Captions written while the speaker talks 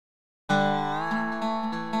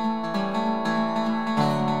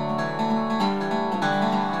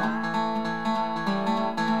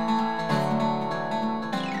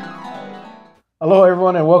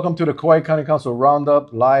everyone, and welcome to the Kauai County Council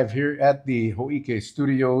Roundup live here at the Ho'ike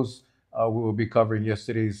Studios. We will be covering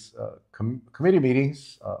yesterday's committee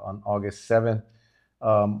meetings on August 7th.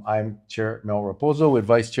 I'm Chair Mel Rapozo with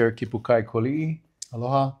Vice Chair Kipukai Kualii.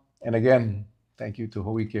 Aloha. And again, thank you to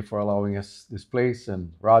Ho'ike for allowing us this place,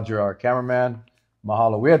 and Roger, our cameraman.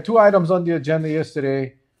 Mahalo. We had two items on the agenda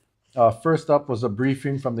yesterday. First up was a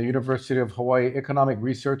briefing from the University of Hawaii Economic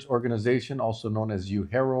Research Organization, also known as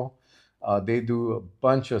UHERO. They do a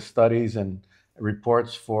bunch of studies and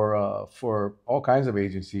reports for all kinds of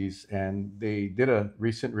agencies, and they did a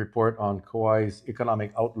recent report on Kauai's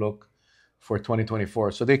economic outlook for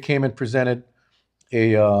 2024. So they came and presented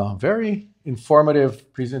a very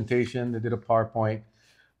informative presentation. They did a PowerPoint,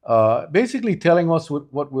 basically telling us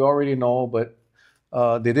what we already know, but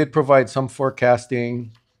they did provide some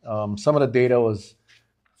forecasting. Some of the data was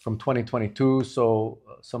from 2022, so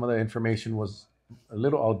some of the information was a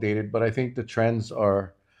little outdated, but I think the trends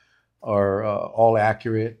are all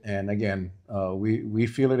accurate. And again, we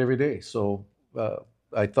feel it every day. So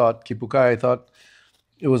I thought it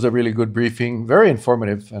was a really good briefing, very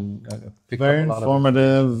informative, and picked Very up a lot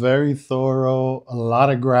informative, very thorough, a lot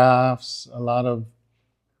of graphs, a lot of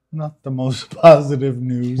not the most positive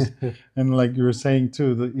news. And like you were saying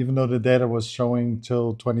too, that even though the data was showing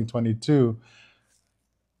till 2022,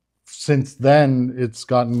 since then it's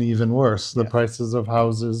gotten even worse. The prices of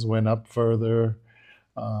houses went up further.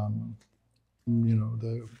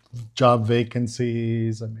 The job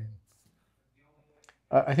vacancies.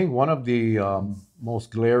 I think one of the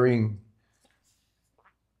most glaring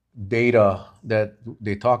data that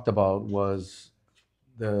they talked about was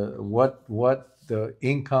what the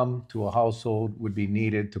income to a household would be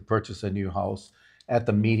needed to purchase a new house at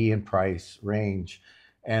the median price range.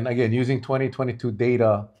 And again, using 2022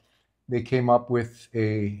 data, they came up with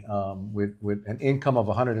with an income of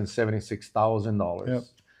 $176,000. Yep.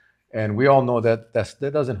 And we all know that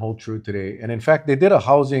that doesn't hold true today. And in fact, they did a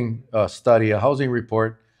housing study, a housing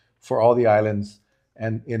report for all the islands.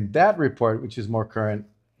 And in that report, which is more current,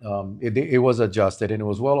 it was adjusted, and it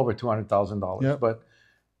was well over $200,000. Yep. But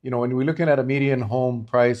when we're looking at a median home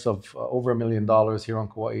price of over $1 million here on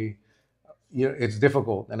Kauai, it's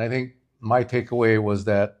difficult. And I think my takeaway was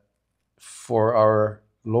that for our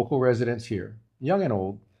local residents here, young and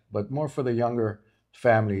old, but more for the younger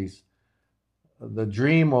families, the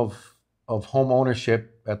dream of home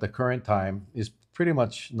ownership at the current time is pretty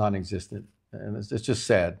much non-existent, and it's just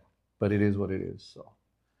sad, but it is what it is. So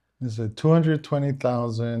it's a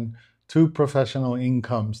 220,000, two professional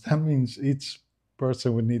incomes. That means each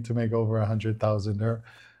person would need to make over 100,000. There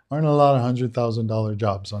aren't a lot of $100,000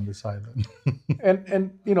 jobs on this island.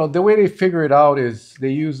 and the way they figure it out is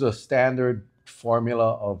they use a standard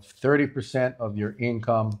formula of 30% of your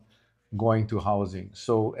income going to housing.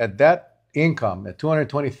 So at that income, at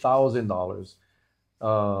 $220,000,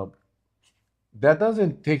 that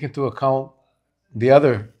doesn't take into account the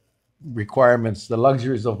other requirements, the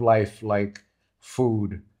luxuries of life, like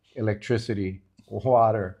food, electricity,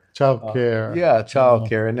 water, Childcare.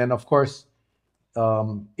 childcare, and then of course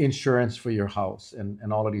insurance for your house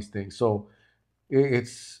and all of these things. So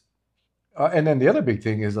it's and then the other big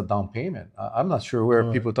thing is a down payment. I'm not sure where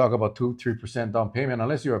people talk about 2-3% down payment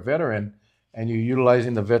unless you're a veteran and you're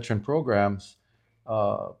utilizing the veteran programs.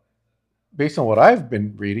 Based on what I've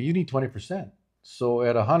been reading, you need 20%. So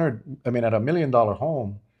at at $1 million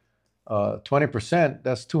home, 20%,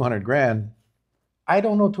 that's 200 grand. I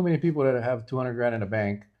don't know too many people that have 200 grand in the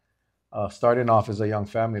bank, starting off as a young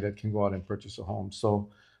family, that can go out and purchase a home. So,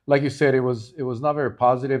 like you said, it was not very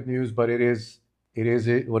positive news, but it is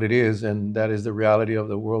what it is, and that is the reality of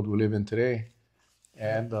the world we live in today.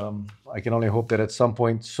 And I can only hope that at some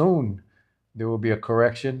point soon there will be a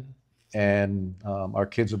correction, and our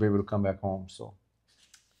kids will be able to come back home. So,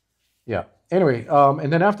 yeah. Anyway,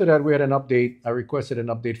 and then after that, we had an update. I requested an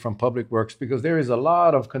update from Public Works because there is a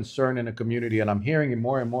lot of concern in the community, and I'm hearing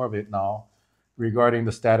more and more of it now regarding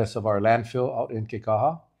the status of our landfill out in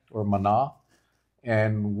Kekaha or Mana,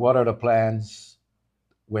 and what are the plans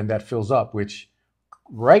when that fills up, which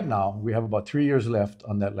right now we have about 3 years left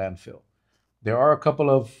on that landfill. There are a couple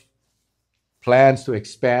of plans to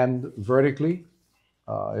expand vertically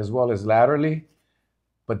as well as laterally,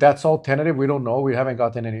 but that's all tentative. We don't know. We haven't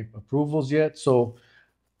gotten any approvals yet. So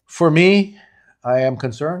for me, I am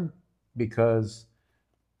concerned because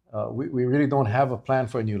we really don't have a plan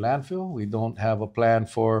for a new landfill. We don't have a plan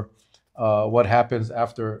for what happens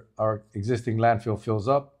after our existing landfill fills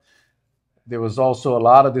up. There was also a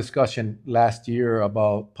lot of discussion last year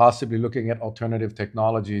about possibly looking at alternative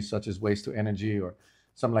technologies such as waste to energy or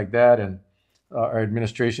something like that. And our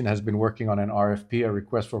administration has been working on an RFP, a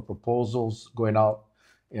request for proposals, going out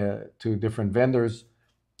to different vendors.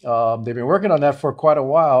 They've been working on that for quite a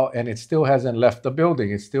while, and it still hasn't left the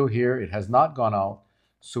building. It's still here. It has not gone out.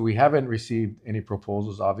 So we haven't received any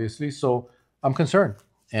proposals, obviously. So I'm concerned.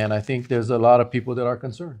 And I think there's a lot of people that are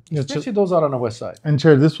concerned, especially those out on the west side. And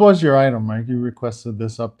Chair, this was your item, right? You requested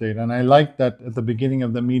this update. And I like that at the beginning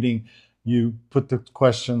of the meeting, you put the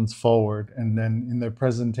questions forward. And then in their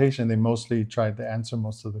presentation, they mostly tried to answer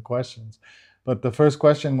most of the questions. But the first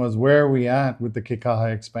question was, where are we at with the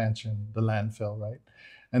Kekaha expansion, the landfill, right?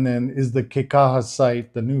 And then, is the Kekaha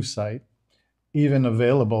site, the new site, even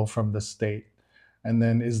available from the state? And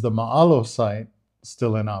then, is the Ma'alo site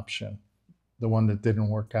still an option, the one that didn't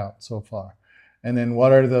work out so far? And then,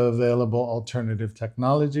 what are the available alternative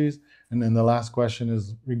technologies? And then the last question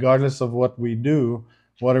is, regardless of what we do,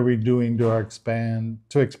 what are we doing to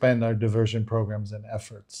expand our diversion programs and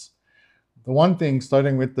efforts? The one thing,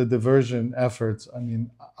 starting with the diversion efforts, I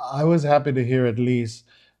mean, I was happy to hear at least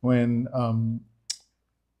when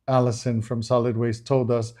Allison from Solid Waste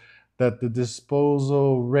told us that the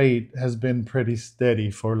disposal rate has been pretty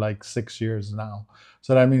steady for like 6 years now.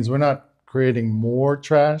 So that means we're not creating more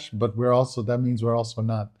trash, but that means we're also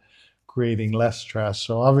not creating less trash.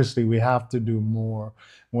 So obviously we have to do more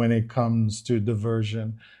when it comes to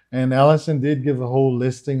diversion. And Allison did give a whole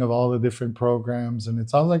listing of all the different programs, and it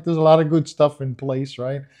sounds like there's a lot of good stuff in place,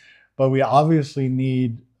 right? But we obviously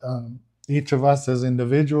need, each of us as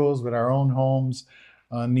individuals with our own homes,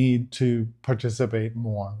 need to participate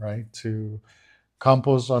more, right? To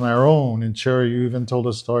compost on our own. And Cherry, you even told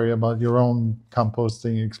a story about your own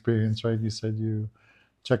composting experience, right? You said you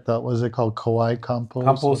checked out, what is it called? Kauai compost?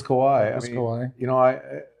 Compost Kauai. Compost Kauai. I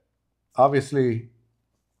obviously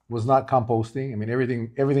was not composting. I mean,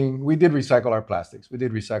 everything, we did recycle our plastics. We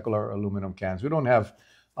did recycle our aluminum cans. We don't have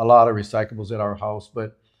a lot of recyclables at our house,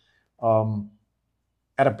 but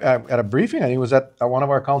at a briefing, I think it was at one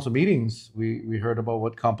of our council meetings, we heard about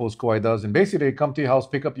what Compost Kauai does. And basically, they come to your house,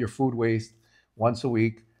 pick up your food waste once a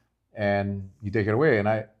week, and you take it away. And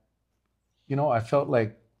I felt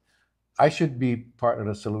like I should be part of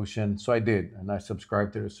the solution, so I did, and I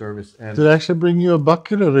subscribed to the service. And did they actually bring you a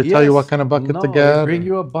bucket, or they tell you what kind of bucket to get? They bring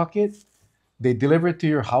you a bucket. They deliver it to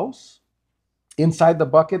your house. Inside the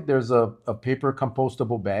bucket, there's a paper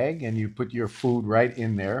compostable bag, and you put your food right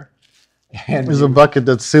in there. And there's a bucket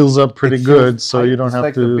that seals up pretty good, so you don't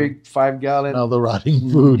have to the big 5-gallon smell the rotting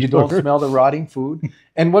food. You don't smell the rotting food.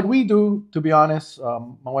 And what we do, to be honest,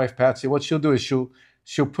 my wife Patsy, what she'll do is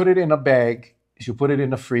she'll put it in a bag. She'll put it in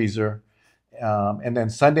the freezer, and then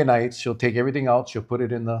Sunday nights she'll take everything out. She'll put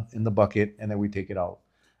it in the bucket, and then we take it out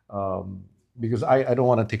because I don't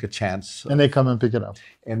want to take a chance. And they come and pick it up.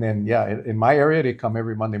 And then in my area they come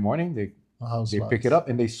every Monday morning. They pick it up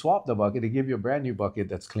and they swap the bucket. They give you a brand new bucket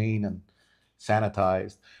that's clean and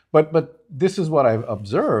sanitized. But this is what I've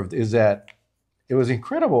observed is that it was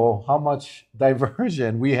incredible how much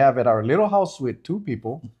diversion we have at our little house with 2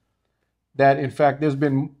 people. That in fact there's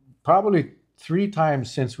been probably 3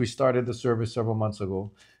 times since we started the service several months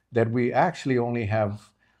ago that we actually only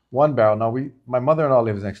have 1 barrel. Now my mother-in-law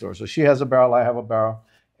lives next door, so she has a barrel, I have a barrel,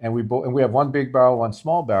 and we have 1 big barrel, 1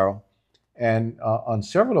 small barrel. And on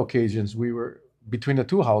several occasions, between the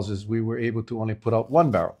 2 houses, we were able to only put out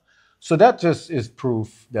 1 barrel. So that just is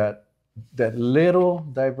proof that little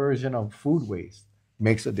diversion of food waste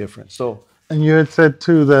makes a difference. So, and you had said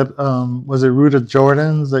too that was it Ruta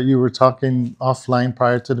Jordan's that you were talking offline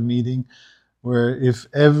prior to the meeting, where if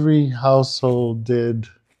every household did,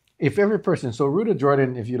 if every person, so Ruta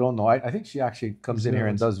Jordan, if you don't know, I think she actually comes in here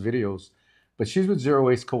and does videos, but she's with Zero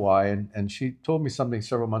Waste Kauai, and she told me something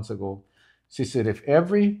several months ago. She said if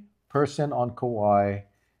every person on Kauai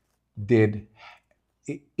did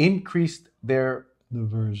increased their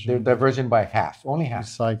diversion by half, only half.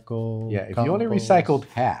 Recycle. Yeah, if you only recycled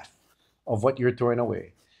half of what you're throwing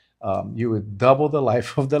away, you would double the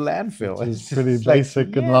life of the landfill. It's pretty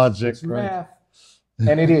basic and logic, right? Math.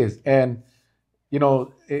 And it is. And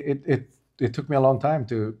it took me a long time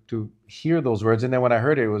to hear those words, and then when I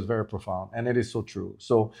heard it, it was very profound, and it is so true.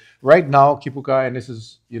 So right now, Kipukai, and this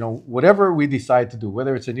is whatever we decide to do,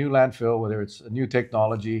 whether it's a new landfill, whether it's a new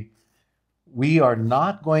technology, we are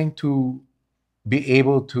not going to be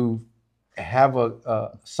able to have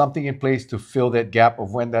something in place to fill that gap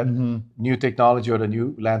of when that new technology or the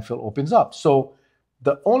new landfill opens up. So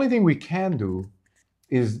the only thing we can do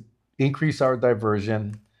is increase our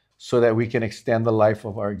diversion so that we can extend the life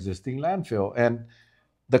of our existing landfill. And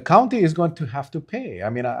the county is going to have to pay. I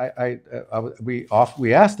mean, we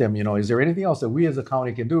asked them, is there anything else that we as a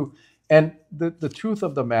county can do? And the truth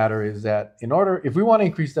of the matter is that if we want to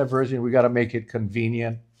increase diversion, we got to make it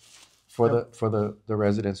convenient for the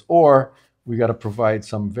residents, or we got to provide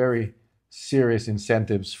some very serious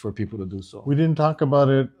incentives for people to do so. We didn't talk about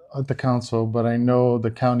it at the council, but I know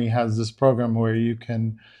the county has this program where you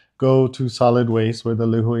can go to solid waste where the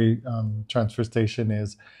Lihui transfer station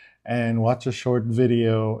is and watch a short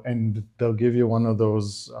video, and they'll give you one of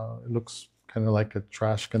those, it looks kind of like a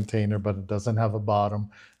trash container, but it doesn't have a bottom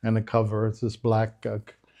and a cover. It's this black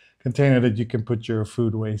container that you can put your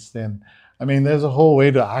food waste in. I mean, there's a whole way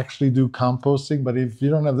to actually do composting, but if you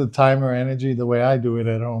don't have the time or energy, the way I do it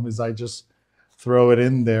at home is I just throw it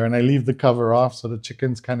in there and I leave the cover off so the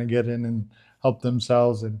chickens kind of get in and help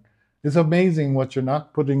themselves. And it's amazing what you're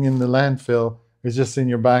not putting in the landfill is just in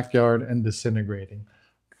your backyard and disintegrating.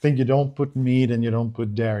 I think you don't put meat and you don't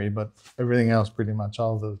put dairy, but everything else, pretty much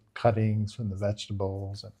all the cuttings from the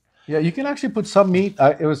vegetables. And yeah, you can actually put some meat.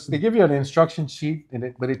 They give you an instruction sheet,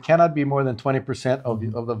 but it cannot be more than 20%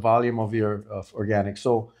 of the volume of your organic.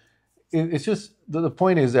 So it's just the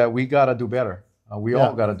point is that we got to do better. We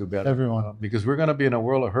all got to do better. Everyone. Because we're going to be in a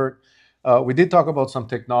world of hurt. We did talk about some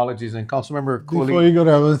technologies, and Councilmember Kualii. Before you go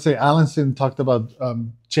there, I would say Allenson talked about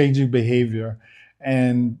changing behavior,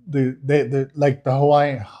 and like the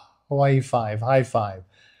Hawaii Five, High Five.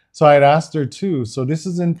 So I'd asked her too. So this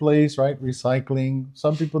is in place, right? Recycling.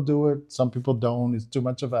 Some people do it, some people don't. It's too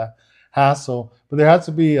much of a hassle. But there has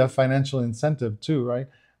to be a financial incentive too, right?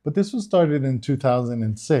 But this was started in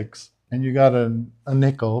 2006, and you got a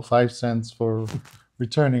nickel, 5 cents for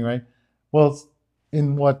returning, right? Well,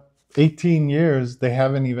 in 18 years, they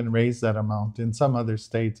haven't even raised that amount. In some other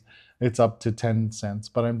states, it's up to 10 cents.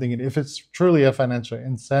 But I'm thinking if it's truly a financial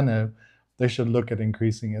incentive, they should look at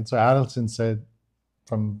increasing it. So Adelson said,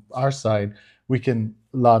 from our side, we can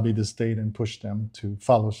lobby the state and push them to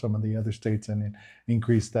follow some of the other states and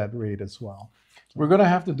increase that rate as well. We're going to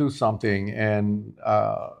have to do something, and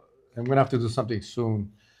I'm going to have to do something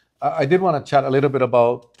soon. I did want to chat a little bit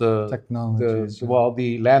about the technologies. the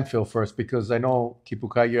landfill first, because I know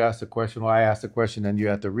Kipukai, you asked a question, or I asked a question, and you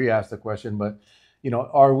had to re-ask the question. But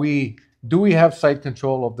do we have site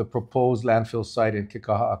control of the proposed landfill site in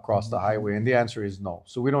Kikaha across the highway? And the answer is no.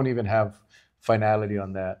 So we don't even have finality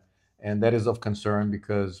on that, and that is of concern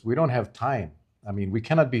because we don't have time. I mean, we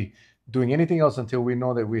cannot be doing anything else until we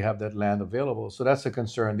know that we have that land available. So that's a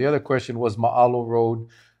concern. The other question was Ma'alo Road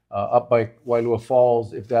up by Wailua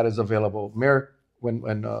Falls, if that is available. Mayor, when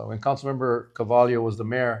Councilmember Carvalho was the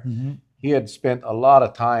mayor, he had spent a lot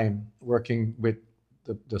of time working with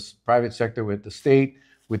the private sector, with the state,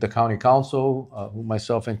 with the county council, who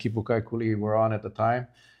myself and Kipukai Kualii were on at the time,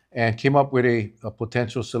 and came up with a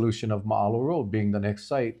potential solution of Ma'alo Road being the next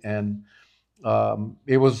site. And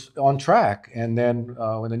it was on track. And then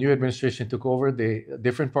when the new administration took over, they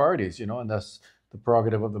different priorities, and that's the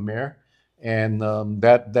prerogative of the mayor. And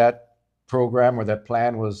that program or that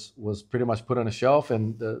plan was pretty much put on a shelf.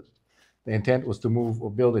 And the intent was to move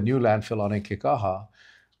or build a new landfill on Kikaha.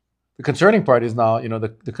 The concerning part is now,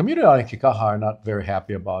 the community on Kikaha are not very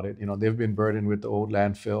happy about it. They've been burdened with the old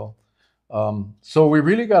landfill. So we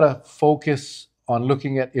really got to focus on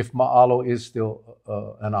looking at if Ma'alo is still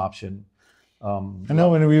an option. I know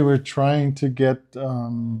when we were trying to get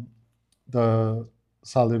the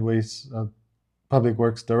solid waste public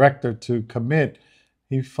works director to commit,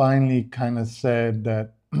 he finally kind of said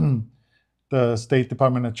that the State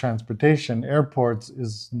Department of Transportation, airports,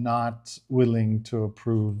 is not willing to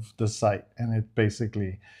approve the site. And it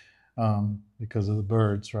basically, because of the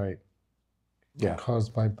birds, right? Yeah.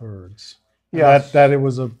 Caused by birds. Yeah. That it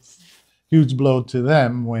was a huge blow to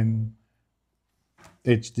them when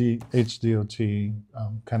HDOT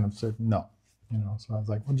kind of said no. So I was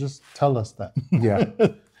like, well, just tell us that. Yeah.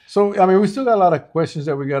 So I mean, we still got a lot of questions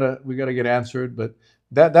that we gotta get answered, but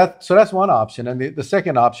so that's one option. And the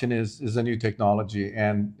second option is a new technology.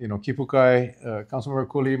 And Kipukai, Councilmember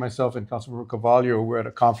Kualii, myself, and Councilmember Carvalho were at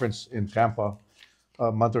a conference in Tampa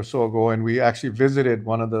a month or so ago, and we actually visited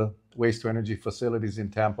one of the waste to energy facilities in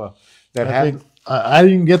Tampa. I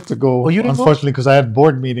didn't get to go, you didn't unfortunately, because I had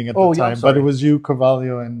board meeting at the time. But it was you,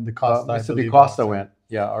 Carvalho, and DeCosta. Mr. DeCosta went.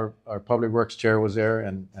 Yeah, our public works chair was there,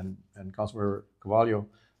 and Councilmember Carvalho.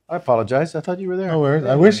 I apologize. I thought you were there. No worries.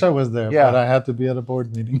 I wish I was there, but I had to be at a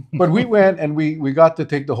board meeting. But we went, and we got to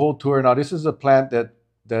take the whole tour. Now, this is a plant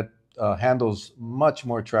that handles much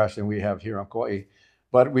more trash than we have here on Kauai.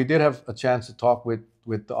 But we did have a chance to talk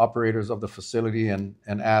with the operators of the facility and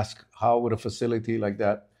ask how would a facility like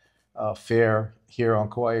that fare here on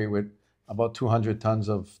Kauai with about 200 tons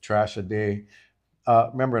of trash a day.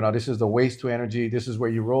 Remember, now this is the waste to energy. This is where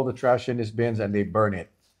you roll the trash in these bins and they burn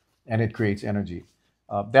it, and it creates energy.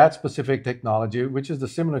 That specific technology, which is the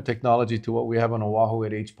similar technology to what we have on Oahu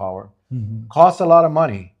at H-Power, costs a lot of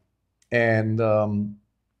money. And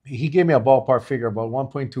he gave me a ballpark figure about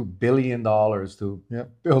 $1.2 billion to Yep.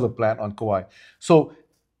 build a plant on Kauai. So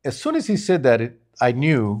as soon as he said that, I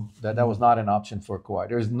knew that that was not an option for Kauai.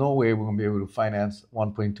 There's no way we're going to be able to finance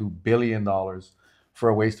 $1.2 billion for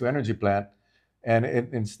a waste to energy plant, and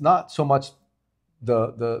it's not so much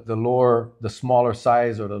the smaller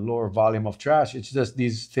size or the lower volume of trash. It's just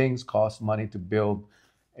these things cost money to build,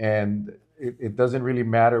 and it doesn't really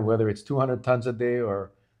matter whether it's 200 tons a day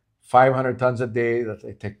or 500 tons a day. That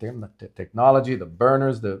they take the technology, the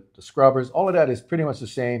burners, the scrubbers, all of that is pretty much the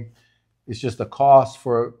same. It's just the cost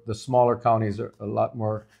for the smaller counties are a lot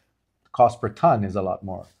more. Cost per ton is a lot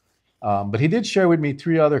more. But he did share with me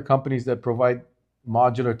three other companies that provide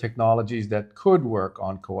modular technologies that could work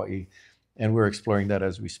on Kauai, and we're exploring that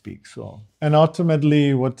as we speak. So, And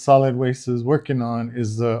ultimately, what Solid Waste is working on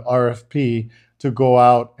is the RFP to go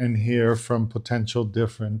out and hear from potential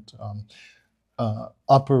different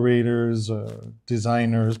operators,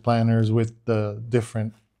 designers, planners with the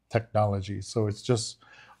different technologies. So it's just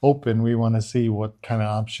open. We want to see what kind of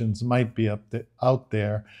options might be out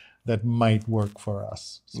there that might work for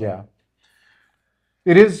us. So, yeah,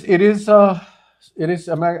 it is. It is. It is.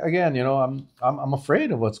 Again, I'm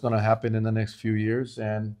afraid of what's going to happen in the next few years,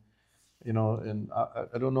 and I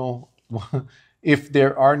don't know if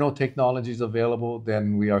there are no technologies available,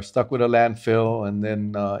 then we are stuck with a landfill, and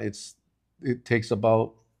then it takes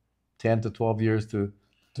about 10 to 12 years to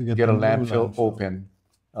to get get the a new landfill landfill. open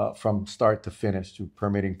from start to finish, to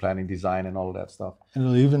permitting, planning, design, and all of that stuff. And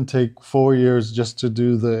it'll even take 4 years just to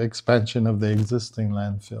do the expansion of the existing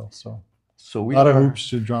landfill. So So a we lot of are, hoops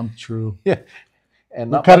to jump through. yeah, and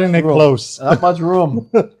We're not much cutting it room. close. Not much room.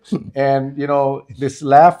 And this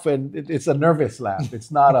laugh, and it's a nervous laugh.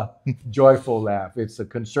 It's not a joyful laugh. It's a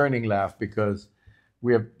concerning laugh, because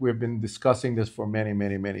we've been discussing this for many,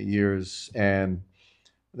 many, many years, and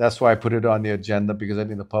that's why I put it on the agenda, because I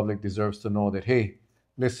think the public deserves to know that, hey,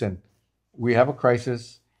 listen, we have a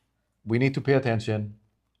crisis. We need to pay attention,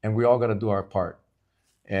 and we all got to do our part.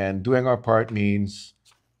 And doing our part means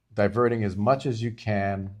diverting as much as you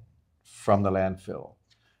can from the landfill.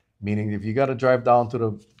 Meaning, if you got to drive down to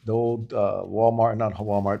the old Walmart, not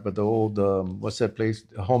Walmart, but the old what's that place?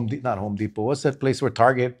 Not Home Depot. What's that place where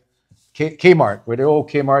Target, Kmart, where the old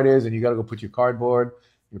Kmart is, and you got to go put your cardboard,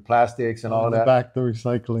 your plastics, and all In of the that. back, the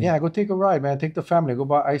recycling. Yeah, go take a ride, man. Take the family. Go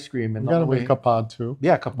buy ice cream, We and on got the to make way, a pod too.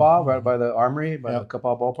 yeah, Kapaa, right by the Armory, by the Yep.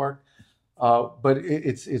 Kapaa ballpark. But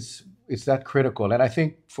it's that critical, and I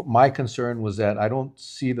think my concern was that I don't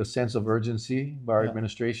see the sense of urgency by our Yeah.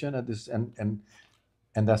 administration at this,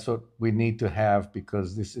 and that's what we need to have,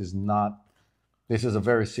 because this is a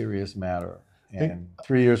very serious matter. And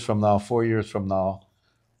 3 years from now, 4 years from now,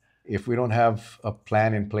 if we don't have a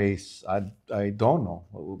plan in place, I don't know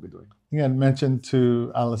what we'll be doing. I had mentioned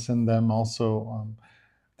to Allison them also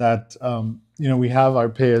that we have our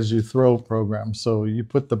pay as you throw program. So you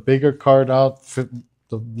put the bigger cart out,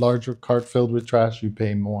 the larger cart filled with trash, you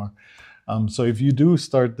pay more. So if you do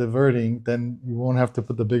start diverting, then you won't have to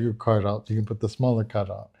put the bigger cart out. You can put the smaller cart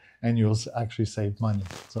out, and you'll actually save money.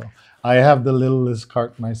 So I have the littlest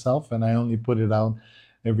cart myself, and I only put it out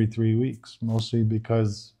every 3 weeks, mostly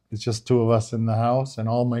because it's just two of us in the house, and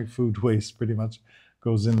all my food waste pretty much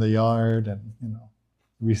goes in the yard, and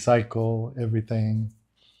recycle everything.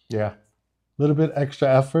 Yeah. A little bit extra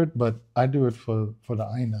effort, but I do it for the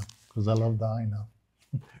Aina, because I love the Aina.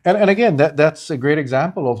 And again, that's a great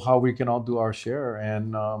example of how we can all do our share.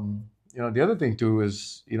 And the other thing too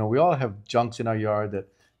is, we all have junks in our yard that,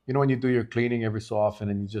 when you do your cleaning every so often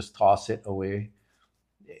and you just toss it away,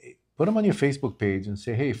 put them on your Facebook page and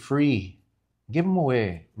say, hey, free, give them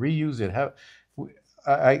away, reuse it.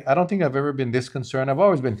 I don't think I've ever been this concerned. I've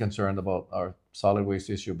always been concerned about our solid waste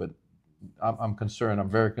issue, but I'm concerned. I'm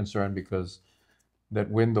very concerned, because that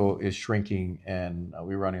window is shrinking, and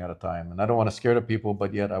we're running out of time. And I don't want to scare the people,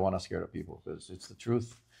 but yet I want to scare the people, because it's the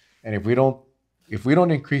truth. And if we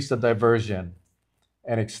don't increase the diversion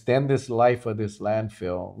and extend this life of this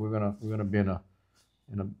landfill, we're gonna be in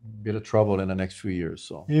a bit of trouble in the next few years.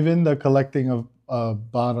 So Even the collecting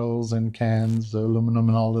of bottles and cans, the aluminum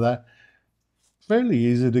and all of that, fairly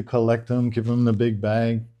easy to collect them, give them the big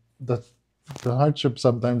bag. The hardship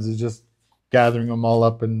sometimes is just gathering them all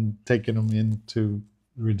up and taking them into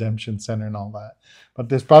redemption center and all that. But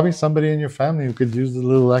there's probably somebody in your family who could use a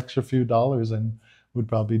little extra few dollars and would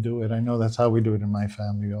probably do it. I know that's how we do it in my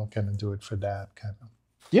family. We all kind of do it for dad, kind of.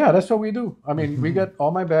 yeah, that's what we do. I mean, we get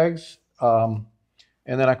all my bags, and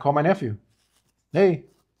then I call my nephew. Hey,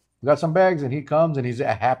 we got some bags, and he comes and he's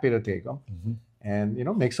happy to take them, and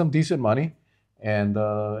make some decent money. And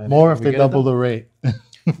More if they double the rate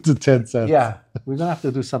to 10 cents. Yeah, we're gonna have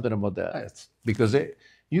to do something about that, because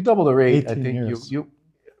you double the rate. I 18 think years.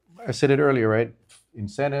 I said it earlier, right?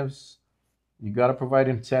 Incentives. You got to provide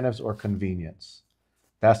incentives or convenience.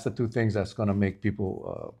 That's the two things that's going to make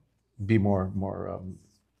people be more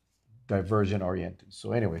diversion oriented.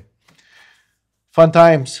 So anyway, fun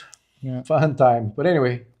times, Yeah. fun times. But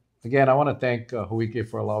anyway, again, I want to thank Huike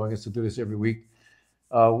for allowing us to do this every week.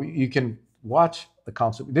 You can watch the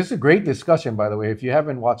council. This is a great discussion, by the way. If you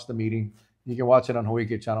haven't watched the meeting, you can watch it on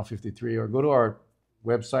Huike Channel 53 or go to our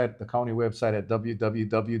website, the county website at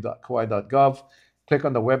www.kauai.gov. Click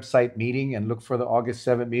on the website meeting and look for the August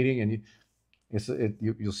 7th meeting, and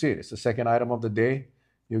you'll see it. It's the second item of the day.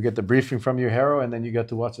 You'll get the briefing from your hero, and then you get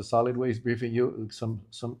to watch the solid waste briefing. Some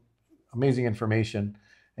amazing information,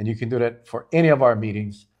 and you can do that for any of our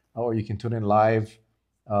meetings, or you can tune in live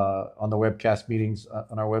on the webcast meetings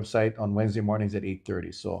on our website on Wednesday mornings at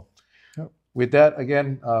 8:30. So, Yep. with that,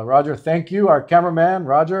 again, Roger, thank you, our cameraman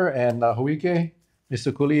Roger, and Huike,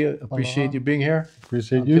 Mr. Kualii, appreciate Aloha. you being here.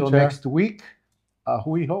 Appreciate you, Until Chair. next week,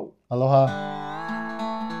 hui ho. Aloha.